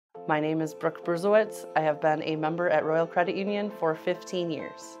My name is Brooke Bruzowitz. I have been a member at Royal Credit Union for 15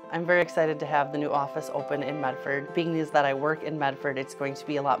 years. I'm very excited to have the new office open in Medford. Being as that I work in Medford, it's going to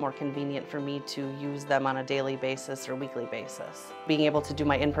be a lot more convenient for me to use them on a daily basis or weekly basis. Being able to do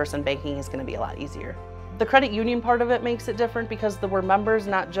my in-person banking is going to be a lot easier. The credit union part of it makes it different because we're members,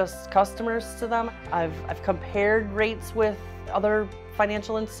 not just customers to them. I've compared rates with other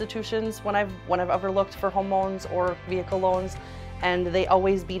financial institutions when I've ever looked for home loans or vehicle loans, and they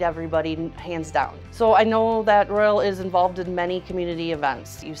always beat everybody hands down. So I know that Royal is involved in many community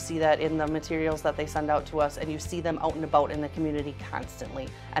events. You see that in the materials that they send out to us, and you see them out and about in the community constantly.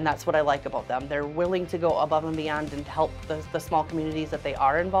 And that's what I like about them. They're willing to go above and beyond and help the small communities that they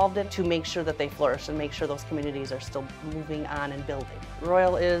are involved in to make sure that they flourish and make sure those communities are still moving on and building.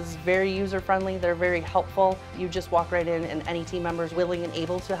 Royal is very user-friendly. They're very helpful. You just walk right in and any team member is willing and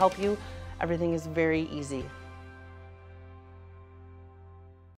able to help you. Everything is very easy.